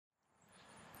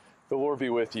The Lord be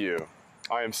with you.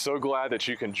 I am so glad that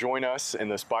you can join us in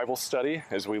this Bible study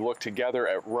as we look together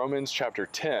at Romans chapter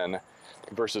 10,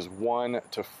 verses 1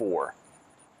 to 4.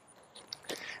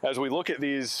 As we look at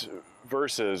these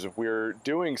verses, we're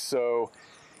doing so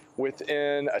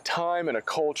within a time and a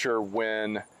culture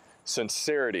when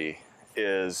sincerity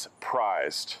is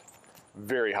prized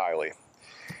very highly,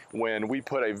 when we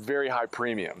put a very high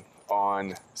premium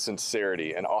on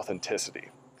sincerity and authenticity.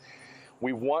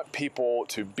 We want people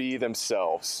to be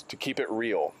themselves, to keep it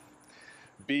real.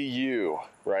 Be you,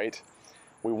 right?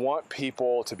 We want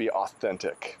people to be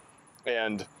authentic.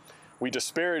 And we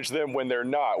disparage them when they're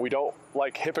not. We don't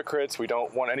like hypocrites. We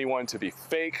don't want anyone to be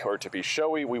fake or to be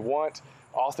showy. We want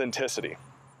authenticity.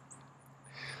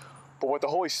 But what the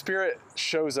Holy Spirit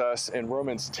shows us in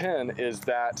Romans 10 is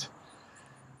that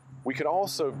we can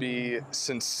also be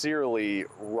sincerely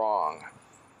wrong.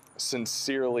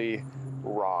 Sincerely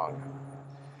wrong.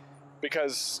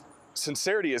 Because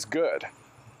sincerity is good.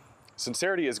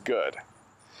 Sincerity is good.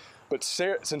 But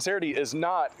sincerity is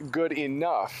not good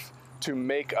enough to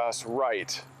make us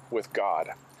right with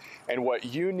God. And what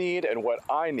you need and what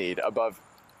I need above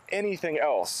anything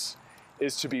else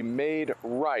is to be made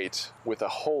right with a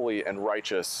holy and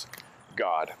righteous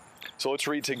God. So let's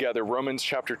read together Romans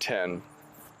chapter 10,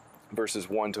 verses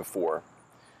 1 to 4.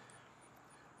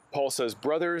 Paul says,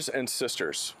 "Brothers and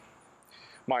sisters,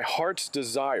 my heart's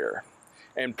desire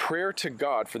and prayer to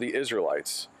God for the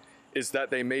Israelites is that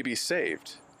they may be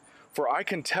saved. For I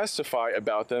can testify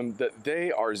about them that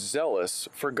they are zealous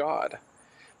for God,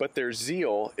 but their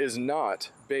zeal is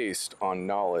not based on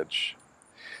knowledge.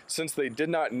 Since they did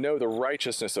not know the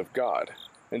righteousness of God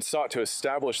and sought to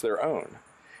establish their own,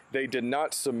 they did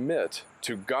not submit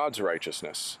to God's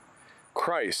righteousness.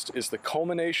 Christ is the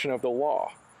culmination of the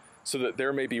law, so that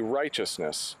there may be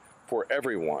righteousness for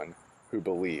everyone who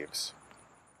believes."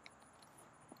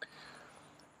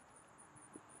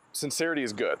 Sincerity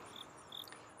is good,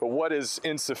 but what is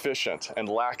insufficient and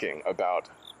lacking about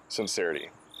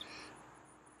sincerity?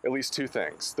 At least two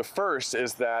things. The first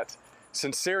is that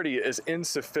sincerity is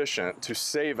insufficient to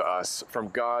save us from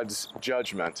God's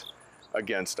judgment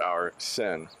against our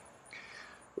sin.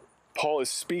 Paul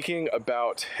is speaking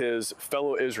about his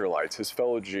fellow Israelites, his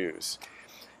fellow Jews,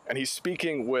 and he's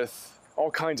speaking with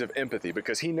all kinds of empathy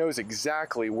because he knows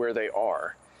exactly where they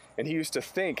are. And he used to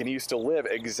think and he used to live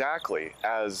exactly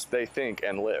as they think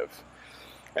and live.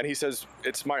 And he says,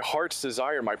 it's my heart's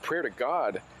desire, my prayer to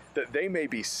God, that they may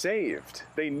be saved.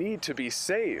 They need to be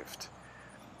saved.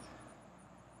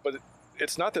 But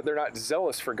it's not that they're not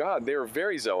zealous for God. They are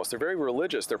very zealous. They're very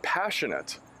religious. They're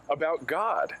passionate about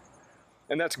God.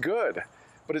 And that's good.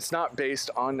 But it's not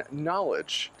based on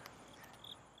knowledge.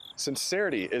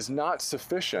 Sincerity is not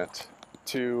sufficient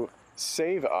to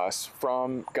save us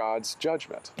from God's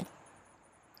judgment.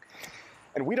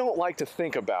 And we don't like to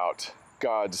think about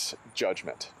God's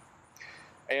judgment.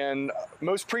 And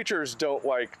most preachers don't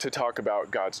like to talk about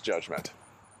God's judgment.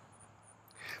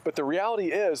 But the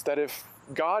reality is that if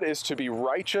God is to be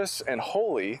righteous and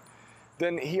holy,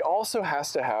 then he also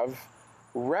has to have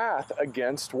wrath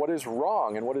against what is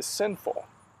wrong and what is sinful.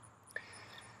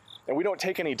 And we don't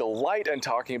take any delight in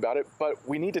talking about it, but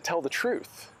we need to tell the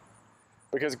truth.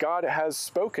 Because God has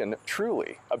spoken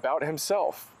truly about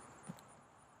himself.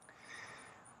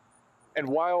 And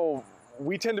while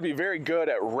we tend to be very good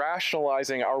at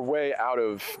rationalizing our way out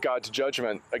of God's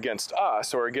judgment against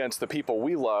us or against the people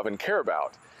we love and care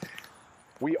about,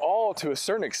 we all, to a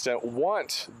certain extent,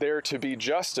 want there to be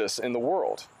justice in the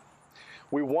world.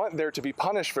 We want there to be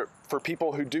punishment for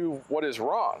people who do what is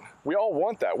wrong. We all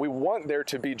want that. We want there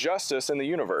to be justice in the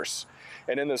universe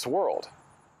and in this world.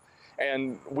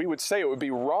 And we would say it would be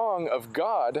wrong of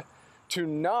God to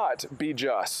not be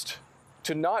just,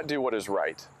 to not do what is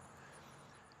right.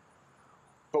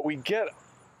 But we get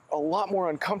a lot more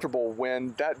uncomfortable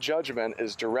when that judgment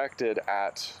is directed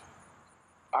at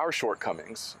our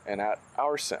shortcomings and at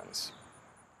our sins.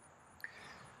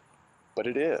 But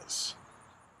it is.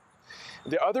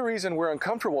 The other reason we're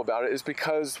uncomfortable about it is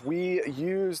because we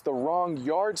use the wrong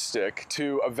yardstick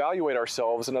to evaluate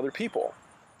ourselves and other people.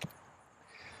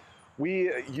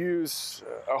 We use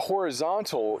a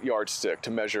horizontal yardstick to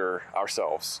measure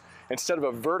ourselves instead of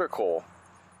a vertical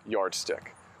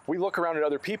yardstick. We look around at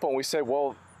other people and we say,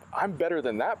 well, I'm better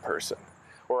than that person,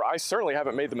 or I certainly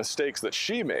haven't made the mistakes that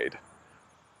she made.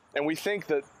 And we think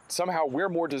that somehow we're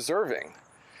more deserving,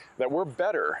 that we're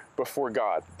better before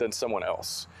God than someone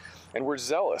else. And we're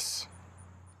zealous.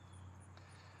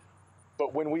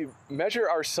 But when we measure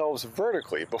ourselves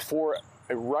vertically before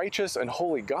a righteous and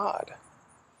holy God,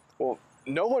 well,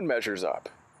 no one measures up.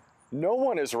 No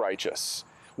one is righteous.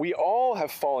 We all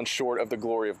have fallen short of the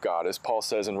glory of God, as Paul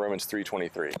says in Romans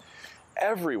 3:23.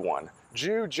 Everyone,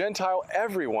 Jew, Gentile,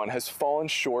 everyone has fallen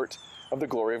short of the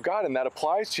glory of God, and that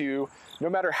applies to you no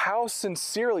matter how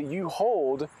sincerely you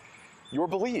hold your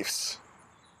beliefs.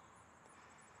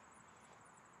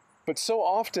 But so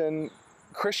often,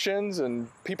 Christians and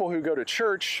people who go to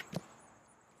church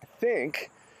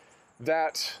think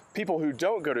that people who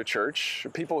don't go to church,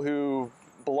 people who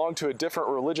belong to a different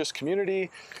religious community,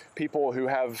 people who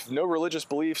have no religious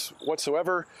beliefs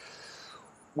whatsoever,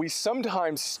 we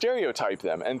sometimes stereotype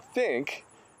them and think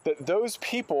that those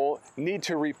people need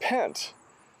to repent.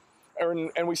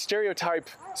 And we stereotype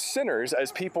sinners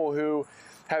as people who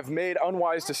have made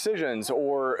unwise decisions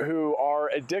or who are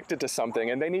addicted to something,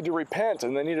 and they need to repent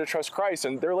and they need to trust Christ,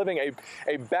 and they're living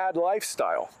a bad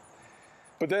lifestyle.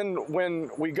 But then when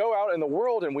we go out in the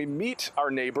world and we meet our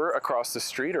neighbor across the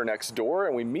street or next door,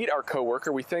 and we meet our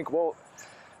coworker, we think, well,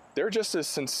 they're just as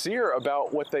sincere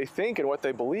about what they think and what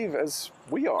they believe as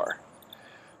we are.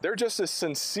 They're just as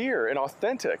sincere and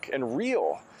authentic and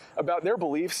real about their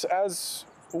beliefs as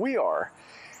we are.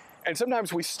 And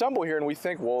sometimes we stumble here and we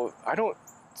think, well, I don't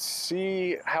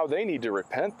see how they need to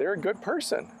repent. They're a good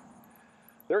person.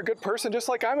 They're a good person just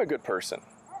like I'm a good person.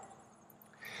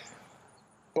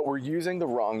 But we're using the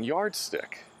wrong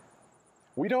yardstick.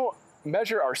 We don't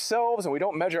measure ourselves and we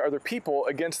don't measure other people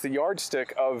against the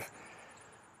yardstick of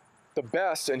the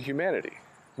best in humanity.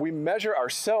 We measure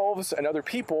ourselves and other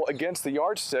people against the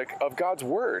yardstick of God's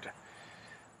word.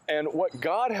 And what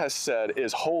God has said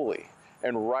is holy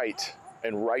and right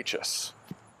and righteous.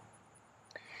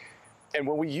 And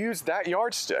when we use that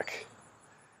yardstick,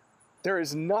 there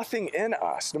is nothing in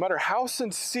us, no matter how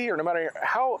sincere, no matter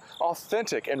how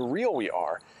authentic and real we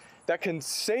are, that can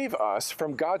save us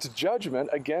from God's judgment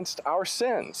against our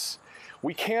sins.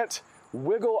 We can't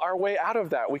wiggle our way out of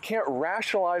that. We can't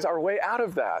rationalize our way out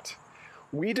of that.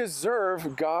 We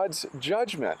deserve God's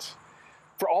judgment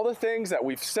for all the things that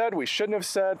we've said we shouldn't have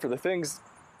said, for the things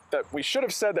that we should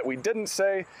have said that we didn't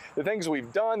say, the things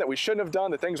we've done that we shouldn't have done,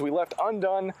 the things we left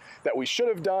undone that we should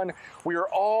have done. We are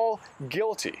all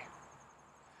guilty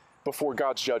before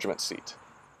God's judgment seat.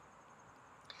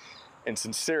 And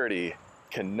sincerity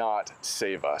cannot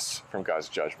save us from God's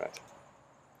judgment.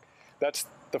 That's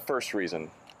the first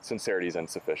reason sincerity is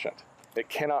insufficient. It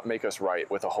cannot make us right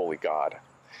with a holy God.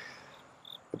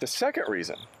 But the second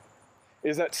reason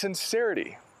is that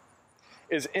sincerity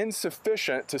is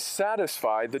insufficient to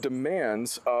satisfy the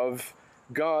demands of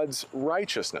God's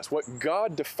righteousness, what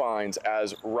God defines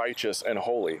as righteous and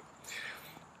holy.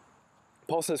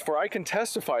 Paul says, "For I can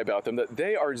testify about them that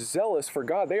they are zealous for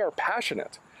God." They are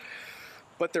passionate.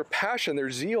 But their passion,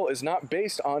 their zeal is not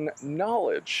based on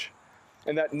knowledge.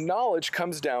 And that knowledge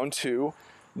comes down to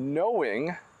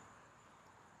knowing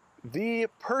the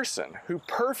person who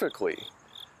perfectly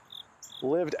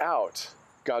lived out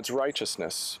God's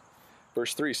righteousness.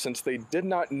 Verse 3, "Since they did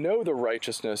not know the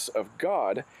righteousness of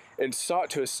God and sought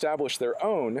to establish their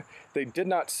own, they did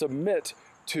not submit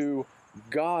to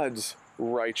God's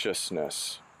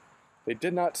righteousness." They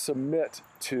did not submit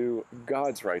to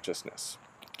God's righteousness.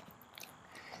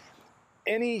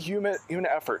 Any human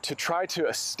effort to try to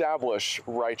establish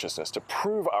righteousness, to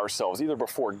prove ourselves either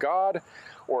before God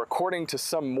or according to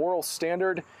some moral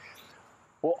standard,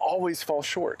 will always fall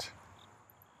short.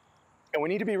 And we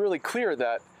need to be really clear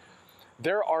that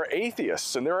there are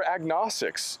atheists and there are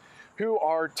agnostics who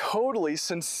are totally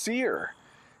sincere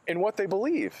in what they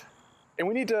believe. And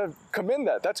we need to commend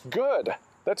that. That's good.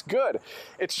 That's good.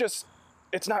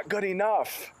 It's not good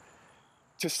enough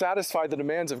to satisfy the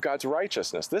demands of God's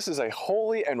righteousness. This is a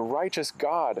holy and righteous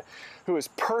God who is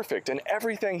perfect in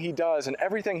everything he does and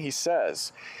everything he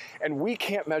says. And we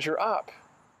can't measure up.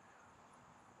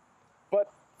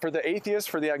 But for the atheist,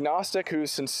 for the agnostic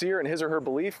who's sincere in his or her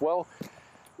belief, well,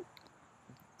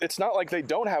 it's not like they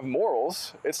don't have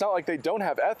morals. It's not like they don't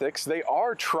have ethics. They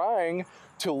are trying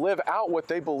to live out what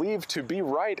they believe to be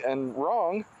right and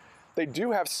wrong. They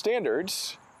do have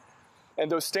standards,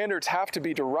 and those standards have to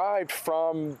be derived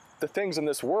from the things in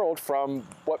this world, from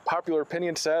what popular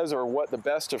opinion says or what the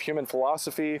best of human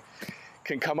philosophy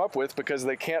can come up with, because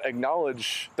they can't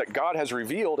acknowledge that God has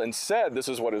revealed and said this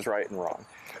is what is right and wrong.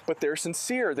 But they're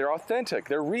sincere, they're authentic,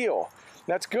 they're real.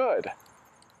 That's good.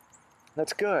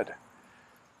 That's good.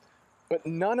 But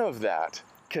none of that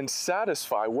can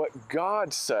satisfy what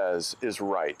God says is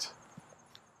right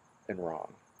and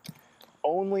wrong.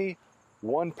 Only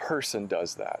one person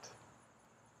does that.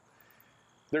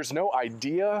 There's no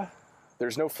idea,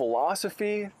 there's no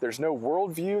philosophy, there's no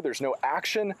worldview, there's no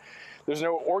action, there's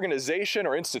no organization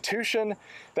or institution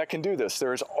that can do this.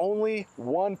 There is only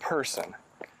one person,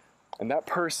 and that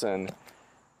person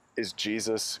is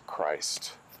Jesus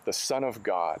Christ, the Son of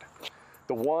God,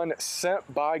 the one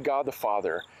sent by God the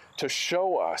Father to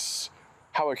show us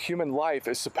how a human life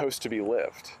is supposed to be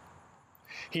lived.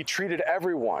 He treated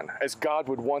everyone as God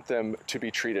would want them to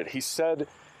be treated. He said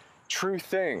true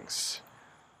things,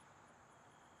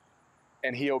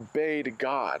 and he obeyed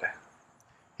God.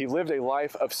 He lived a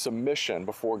life of submission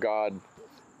before God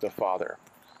the Father.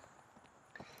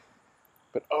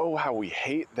 But oh, how we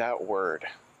hate that word,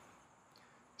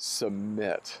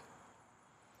 submit.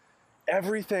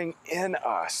 Everything in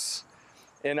us,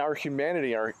 in our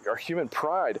humanity, our human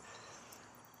pride,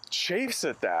 chafes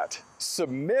at that.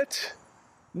 Submit?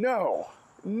 No,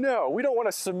 we don't want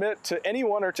to submit to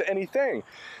anyone or to anything.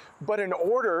 But in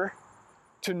order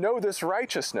to know this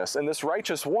righteousness and this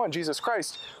righteous one, Jesus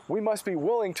Christ, we must be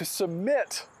willing to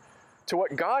submit to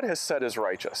what God has said is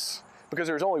righteous. Because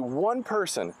there's only one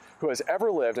person who has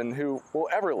ever lived and who will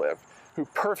ever live who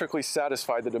perfectly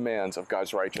satisfied the demands of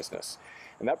God's righteousness.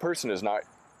 And that person is not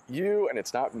you and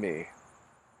it's not me.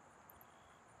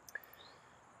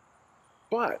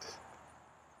 But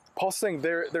Paul's saying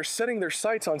they're setting their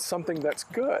sights on something that's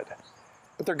good,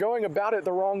 but they're going about it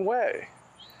the wrong way.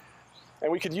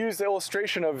 And we could use the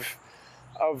illustration of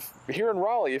here in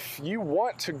Raleigh. If you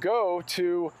want to go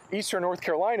to Eastern North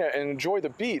Carolina and enjoy the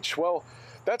beach, well,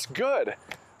 that's good.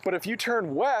 But if you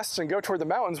turn west and go toward the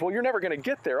mountains, well, you're never going to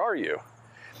get there, are you?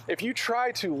 If you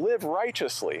try to live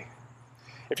righteously,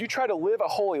 if you try to live a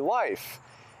holy life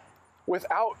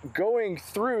without going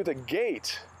through the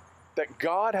gate that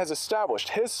God has established,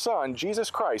 his Son,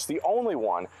 Jesus Christ, the only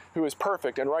one who is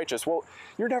perfect and righteous, well,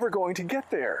 you're never going to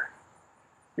get there.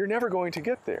 You're never going to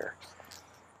get there.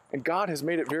 And God has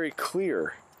made it very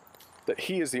clear that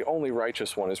he is the only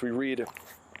righteous one, as we read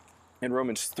in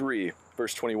Romans 3,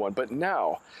 verse 21. But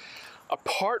now,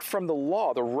 apart from the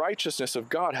law, the righteousness of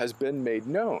God has been made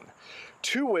known,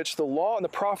 to which the law and the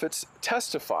prophets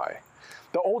testify.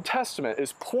 The Old Testament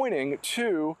is pointing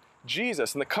to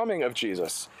Jesus and the coming of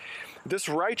Jesus. This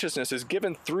righteousness is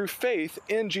given through faith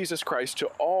in Jesus Christ to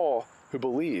all who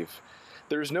believe.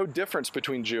 There is no difference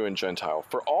between Jew and Gentile,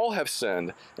 for all have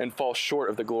sinned and fall short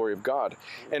of the glory of God,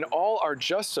 and all are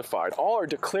justified, all are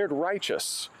declared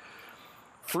righteous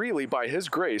freely by his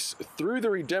grace through the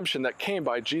redemption that came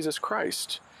by Jesus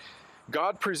Christ.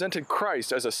 God presented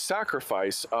Christ as a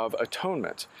sacrifice of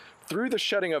atonement through the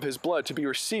shedding of his blood to be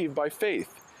received by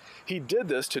faith. He did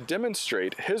this to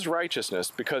demonstrate his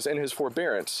righteousness because in his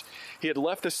forbearance he had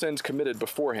left the sins committed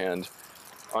beforehand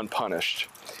unpunished.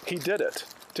 He did it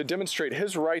to demonstrate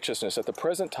his righteousness at the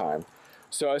present time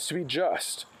so as to be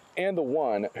just and the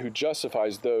one who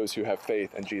justifies those who have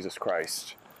faith in Jesus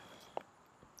Christ.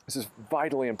 This is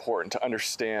vitally important to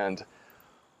understand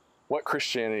what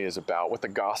Christianity is about, what the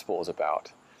gospel is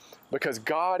about. Because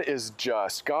God is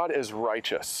just, God is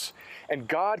righteous, and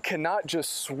God cannot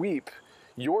just sweep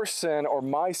your sin or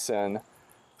my sin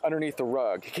underneath the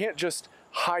rug. He can't just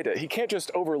hide it. He can't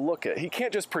just overlook it. He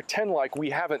can't just pretend like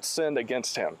we haven't sinned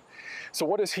against him. So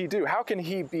what does he do? How can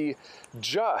he be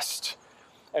just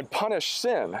and punish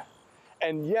sin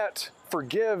and yet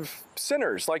forgive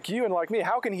sinners like you and like me?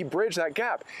 How can he bridge that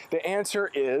gap? The answer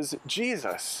is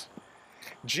Jesus.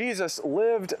 Jesus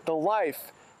lived the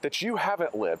life that you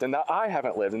haven't lived and that I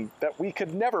haven't lived and that we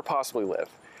could never possibly live.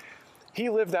 He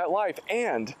lived that life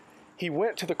and he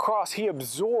went to the cross. He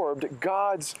absorbed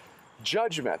God's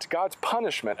judgment, God's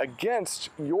punishment against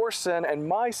your sin and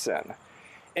my sin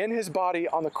in his body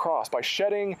on the cross by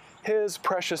shedding his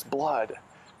precious blood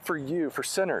for you, for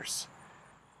sinners,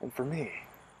 and for me.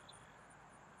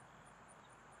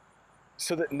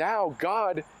 So that now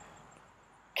God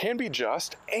can be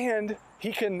just and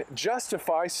he can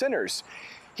justify sinners.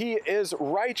 He is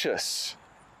righteous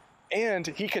and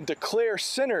he can declare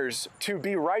sinners to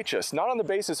be righteous, not on the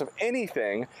basis of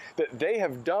anything that they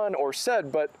have done or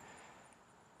said, but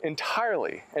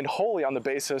entirely and wholly on the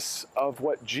basis of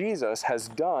what Jesus has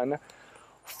done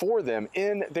for them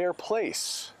in their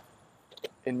place,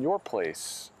 in your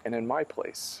place, and in my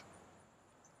place.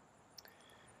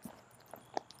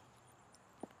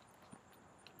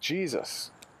 Jesus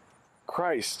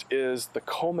Christ is the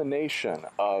culmination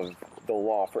of the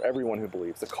law for everyone who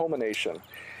believes, the culmination.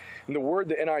 And the word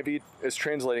the NIV is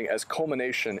translating as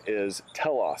culmination is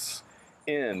telos,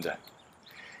 end.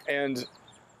 And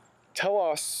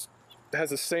telos has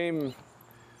the same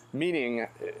meaning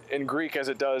in Greek as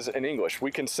it does in English.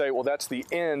 We can say, well, that's the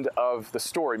end of the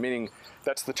story, meaning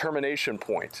that's the termination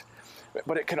point.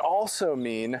 But it can also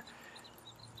mean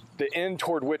the end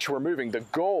toward which we're moving, the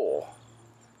goal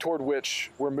toward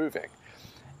which we're moving.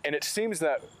 And it seems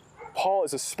that Paul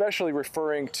is especially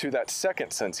referring to that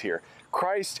second sense here.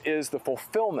 Christ is the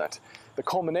fulfillment, the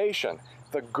culmination,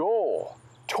 the goal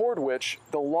toward which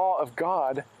the law of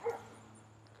God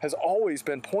has always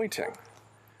been pointing.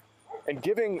 And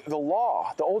giving the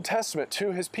law, the Old Testament,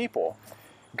 to his people,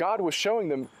 God was showing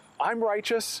them, I'm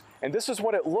righteous, and this is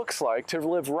what it looks like to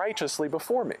live righteously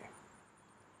before me.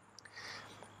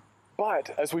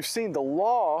 But, as we've seen, the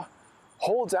law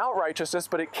holds out righteousness,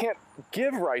 but it can't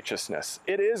give righteousness.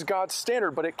 It is God's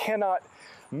standard, but it cannot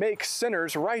make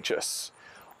sinners righteous.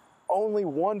 Only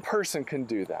one person can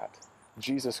do that,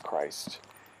 Jesus Christ.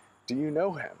 Do you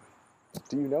know him?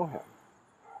 Do you know him?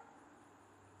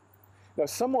 Now,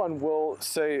 someone will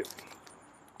say,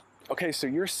 okay, so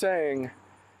you're saying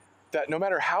that no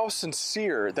matter how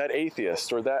sincere that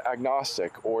atheist or that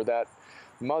agnostic or that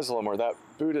Muslim or that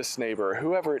Buddhist neighbor,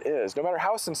 whoever it is, no matter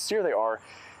how sincere they are,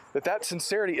 that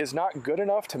sincerity is not good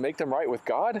enough to make them right with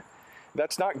God?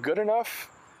 That's not good enough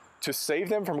to save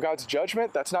them from God's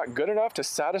judgment? That's not good enough to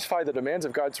satisfy the demands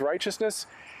of God's righteousness?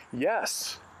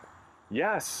 Yes.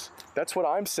 Yes. That's what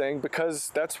I'm saying,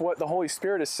 because that's what the Holy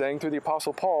Spirit is saying through the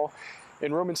Apostle Paul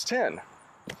in Romans 10.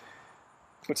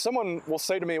 But someone will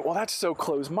say to me, well, that's so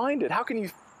close-minded. How can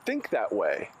you think that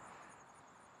way?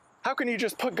 How can you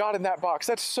just put God in that box?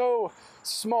 That's so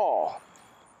small.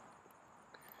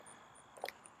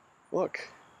 Look,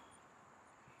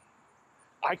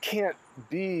 I can't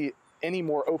be any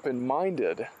more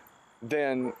open-minded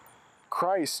than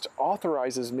Christ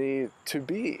authorizes me to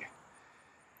be.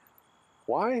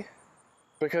 Why?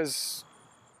 Because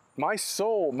my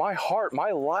soul, my heart,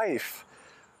 my life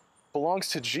belongs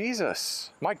to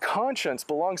Jesus. My conscience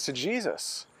belongs to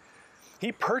Jesus.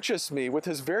 He purchased me with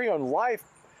his very own life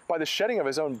by the shedding of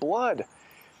his own blood.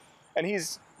 And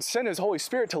he's sent his Holy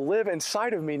Spirit to live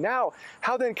inside of me now.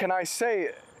 How then can I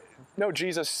say, no,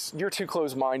 Jesus, you're too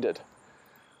close-minded?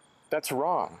 That's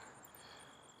wrong.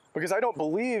 Because I don't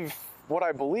believe what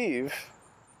I believe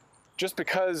just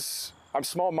because I'm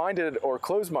small-minded or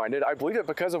closed-minded. I believe it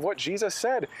because of what Jesus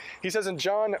said. He says in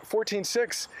John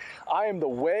 14:6, I am the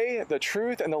way, the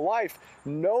truth, and the life.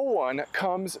 No one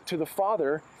comes to the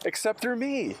Father except through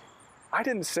me. I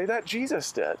didn't say that,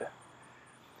 Jesus did.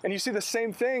 And you see the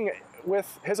same thing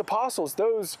with his apostles,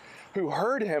 those who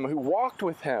heard him, who walked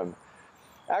with him.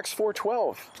 Acts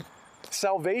 4:12,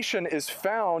 salvation is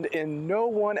found in no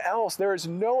one else. There is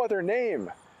no other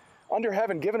name under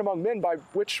heaven given among men by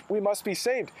which we must be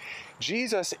saved.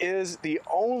 Jesus is the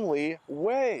only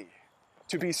way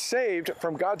to be saved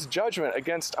from God's judgment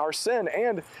against our sin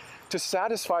and to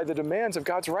satisfy the demands of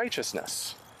God's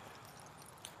righteousness.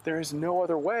 There is no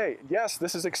other way. Yes,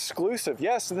 this is exclusive.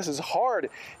 Yes, this is hard.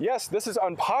 Yes, this is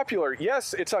unpopular.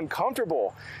 Yes, it's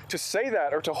uncomfortable to say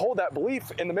that or to hold that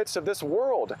belief in the midst of this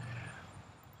world.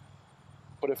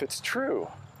 But if it's true,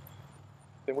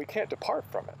 then we can't depart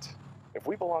from it. If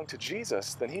we belong to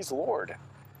Jesus, then he's Lord,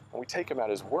 and we take him at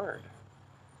his word.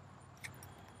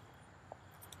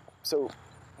 So,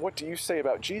 what do you say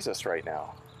about Jesus right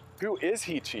now? Who is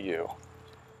he to you?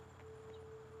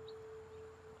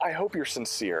 I hope you're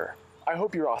sincere. I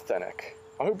hope you're authentic.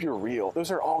 I hope you're real.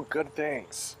 Those are all good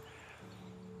things.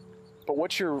 But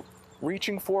what you're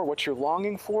reaching for, what you're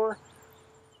longing for,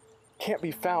 can't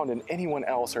be found in anyone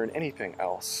else or in anything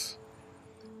else.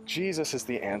 Jesus is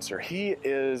the answer. He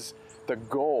is the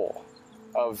goal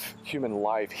of human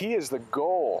life. He is the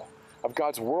goal of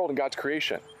God's world and God's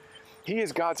creation. He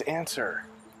is God's answer.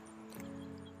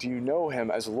 Do you know him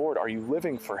as Lord? Are you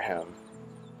living for him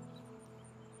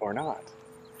or not?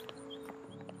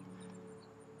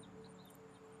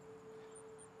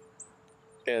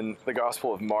 In the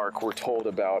Gospel of Mark, we're told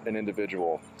about an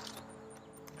individual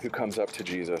who comes up to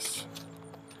Jesus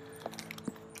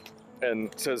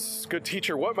and says, good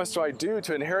teacher, what must I do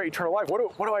to inherit eternal life?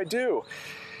 What do I do?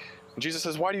 And Jesus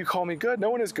says, why do you call me good?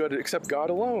 No one is good except God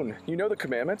alone. You know the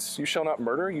commandments. You shall not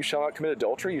murder. You shall not commit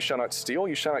adultery. You shall not steal.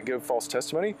 You shall not give false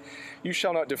testimony. You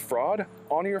shall not defraud.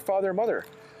 Honor your father and mother.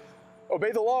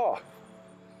 Obey the law.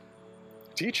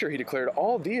 Teacher, he declared,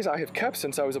 all these I have kept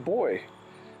since I was a boy.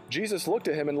 Jesus looked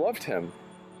at him and loved him.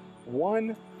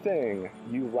 One thing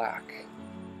you lack.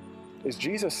 Is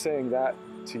Jesus saying that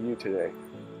to you today?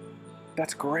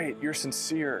 That's great. You're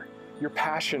sincere. You're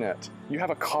passionate. You have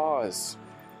a cause.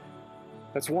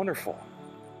 That's wonderful.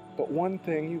 But one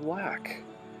thing you lack.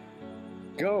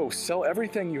 Go, sell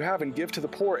everything you have and give to the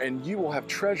poor, and you will have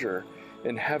treasure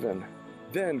in heaven.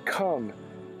 Then come,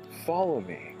 follow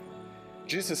me.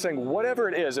 Jesus is saying, whatever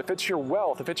it is, if it's your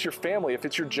wealth, if it's your family, if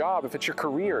it's your job, if it's your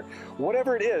career,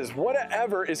 whatever it is,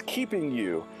 whatever is keeping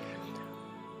you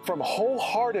from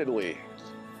wholeheartedly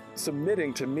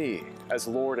submitting to me as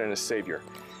Lord and as Savior,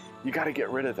 You got to get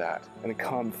rid of that and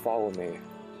come follow me."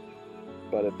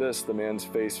 But at this, the man's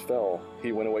face fell.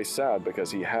 He went away sad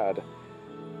because he had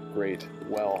great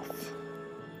wealth.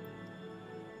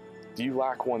 Do you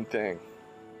lack one thing?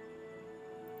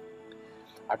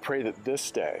 I pray that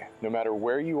this day, no matter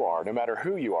where you are, no matter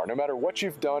who you are, no matter what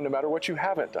you've done, no matter what you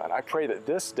haven't done, I pray that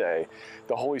this day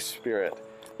the Holy Spirit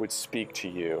would speak to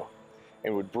you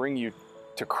and would bring you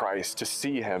to Christ, to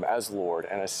see him as Lord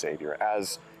and as Savior,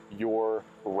 as your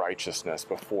righteousness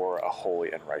before a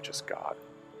holy and righteous God.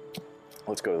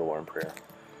 Let's go to the Lord in prayer.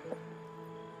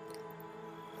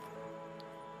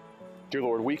 Dear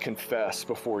Lord, we confess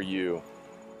before you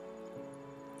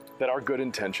that our good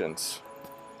intentions,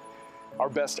 our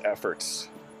best efforts,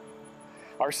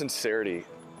 our sincerity,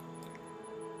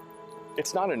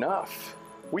 it's not enough.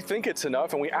 We think it's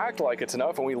enough and we act like it's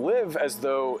enough and we live as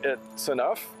though it's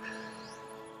enough.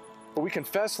 But we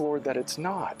confess, Lord, that it's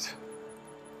not.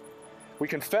 We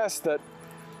confess that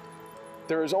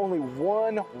there is only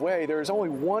one way, there is only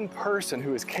one person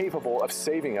who is capable of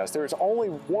saving us. There is only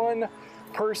one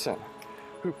person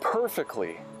who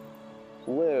perfectly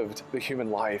lived the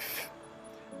human life.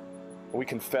 We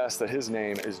confess that his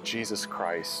name is Jesus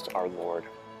Christ, our Lord.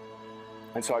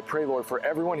 And so I pray, Lord, for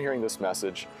everyone hearing this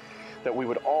message, that we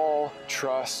would all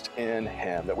trust in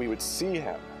him, that we would see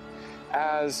him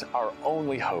as our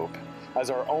only hope, as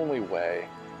our only way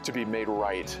to be made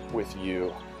right with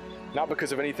you. Not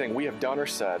because of anything we have done or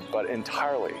said, but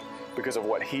entirely because of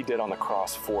what he did on the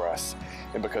cross for us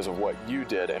and because of what you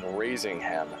did in raising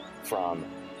him from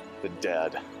the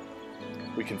dead.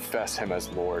 We confess him as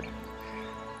Lord.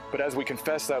 But as we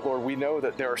confess that, Lord, we know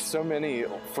that there are so many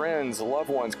friends, loved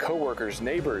ones, coworkers,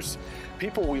 neighbors,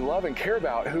 people we love and care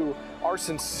about who are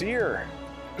sincere,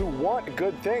 who want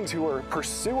good things, who are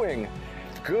pursuing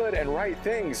good and right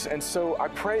things. And so I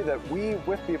pray that we,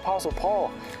 with the Apostle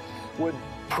Paul, would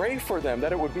pray for them,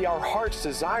 that it would be our heart's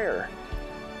desire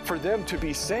for them to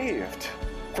be saved.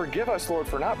 Forgive us, Lord,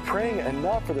 for not praying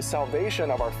enough for the salvation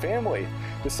of our family,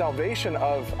 the salvation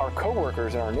of our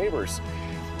coworkers and our neighbors.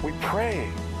 We pray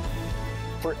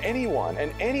for anyone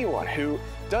and anyone who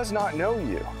does not know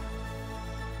you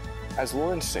as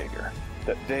Lord and Savior,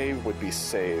 that they would be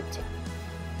saved.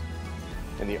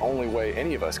 And the only way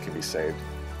any of us can be saved,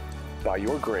 by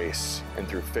your grace and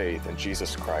through faith in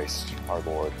Jesus Christ, our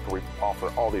Lord. For we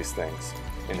offer all these things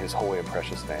in his holy and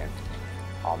precious name.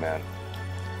 Amen.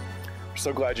 We're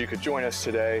so glad you could join us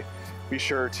today. Be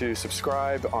sure to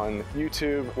subscribe on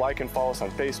YouTube, like and follow us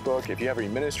on Facebook. If you have any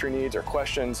ministry needs or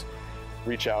questions,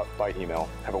 reach out by email.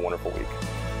 Have a wonderful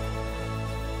week.